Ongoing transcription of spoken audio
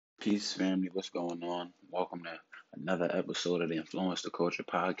Peace, family. What's going on? Welcome to another episode of the Influence the Culture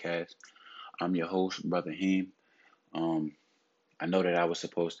podcast. I'm your host, Brother Heem. Um, I know that I was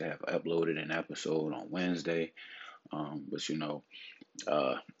supposed to have uploaded an episode on Wednesday, but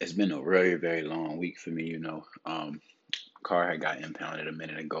it's been a very, very long week for me. Car had got impounded a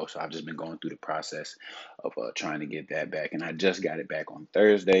minute ago, so I've just been going through the process of trying to get that back, and I just got it back on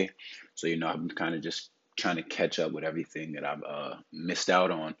Thursday. So I'm kind of just trying to catch up with everything that I've missed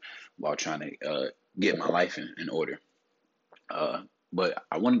out on while trying to get my life in order. Uh, but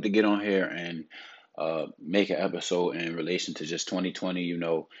I wanted to get on here and make an episode in relation to just 2020.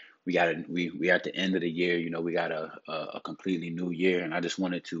 We at the end of the year. We got a completely new year, and I just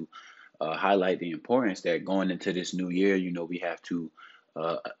wanted to highlight the importance that going into this new year, we have to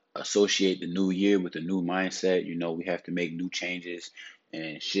uh, associate the new year with a new mindset. We have to make new changes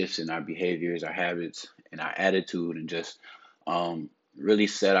and shifts in our behaviors, our habits, and our attitude, and just really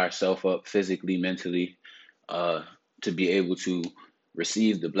set ourselves up physically, mentally, uh, to be able to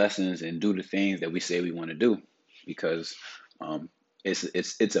receive the blessings and do the things that we say we want to do, because um, it's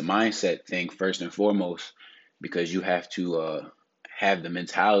a mindset thing first and foremost, because you have to have the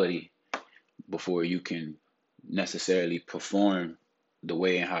mentality before you can necessarily perform the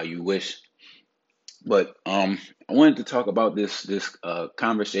way and how you wish. But I wanted to talk about this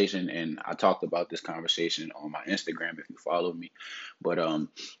conversation, and I talked about this conversation on my Instagram if you follow me. But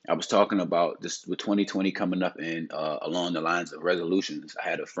I was talking about this with 2020 coming up, and along the lines of resolutions. I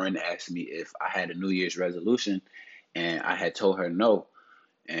had a friend ask me if I had a New Year's resolution, and I had told her no.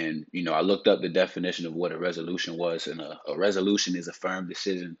 And I looked up the definition of what a resolution was, and a resolution is a firm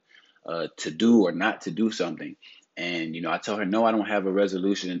decision to do or not to do something. And I told her, no, I don't have a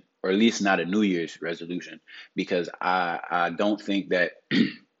resolution, or at least not a New Year's resolution, because I don't think that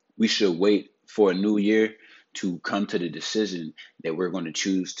we should wait for a new year to come to the decision that we're going to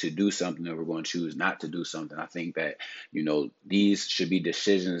choose to do something or we're going to choose not to do something. I think that, these should be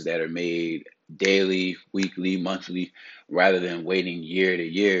decisions that are made daily, weekly, monthly, rather than waiting year to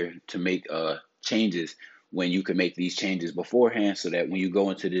year to make changes, when you can make these changes beforehand, so that when you go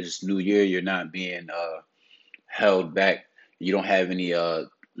into this new year, you're not being held back. You don't have any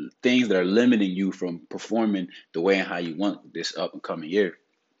things that are limiting you from performing the way and how you want this up and coming year.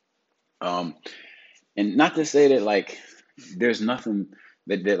 Um, and not to say that like there's nothing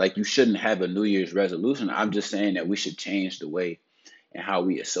that like you shouldn't have a New Year's resolution. I'm just saying that we should change the way and how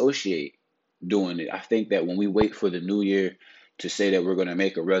we associate doing it. I think that when we wait for the new year to say that we're going to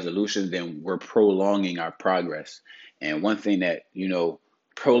make a resolution, then we're prolonging our progress. And one thing that,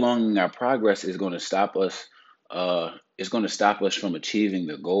 prolonging our progress is going to stop us, from achieving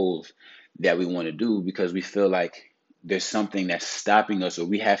the goals that we want to do, because we feel like there's something that's stopping us, or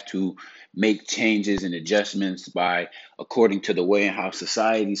we have to make changes and adjustments by according to the way and how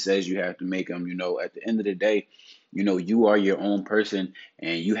society says you have to make them. At the end of the day, you are your own person,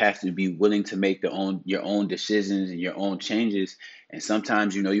 and you have to be willing to make your own decisions and your own changes. And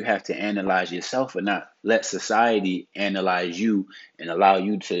sometimes, you have to analyze yourself and not let society analyze you, and allow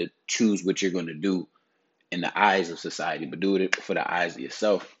you to choose what you're going to do in the eyes of society, but do it for the eyes of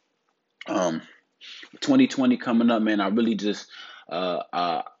yourself. Um, 2020 coming up, man, I really just uh,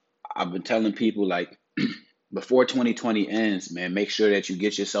 uh I've been telling people, like, before 2020 ends, man, make sure that you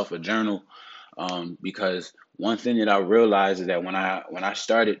get yourself a journal, because one thing that I realized is that when I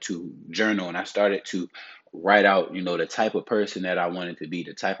started to journal and I started to write out, the type of person that I wanted to be,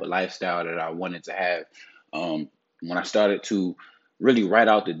 the type of lifestyle that I wanted to have, um, when I started to really write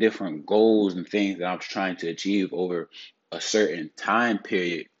out the different goals and things that I was trying to achieve over a certain time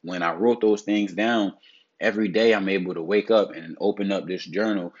period, when I wrote those things down, every day I'm able to wake up and open up this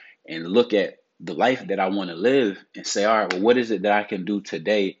journal and look at the life that I want to live and say, all right, well, what is it that I can do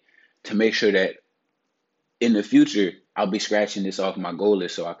today to make sure that in the future I'll be scratching this off my goal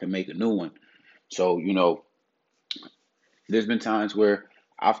list so I can make a new one. So, there's been times where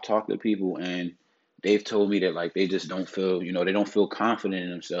I've talked to people and they've told me that, like, they just don't feel, they don't feel confident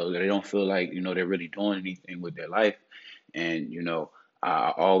in themselves, or they don't feel like, they're really doing anything with their life. And,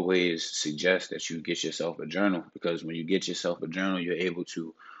 I always suggest that you get yourself a journal, because when you get yourself a journal, you're able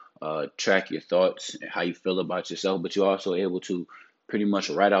to track your thoughts and how you feel about yourself, but you're also able to pretty much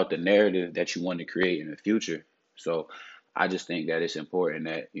write out the narrative that you want to create in the future. So I just think that it's important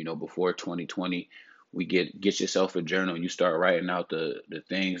that, before 2020, we get yourself a journal and you start writing out the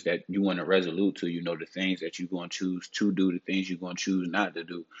things that you want to resolute to, the things that you're going to choose to do, the things you're going to choose not to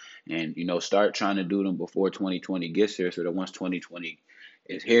do. And, start trying to do them before 2020 gets here, so that once 2020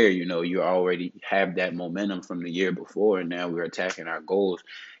 is here, you already have that momentum from the year before, and now we're attacking our goals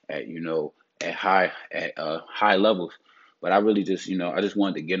at, at high levels. But I really just, I just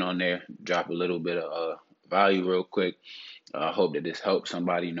wanted to get on there, drop a little bit of value real quick. I hope that this helps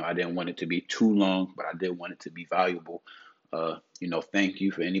somebody. I didn't want it to be too long, but I did want it to be valuable. Thank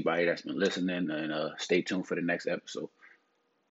you for anybody that's been listening, and stay tuned for the next episode.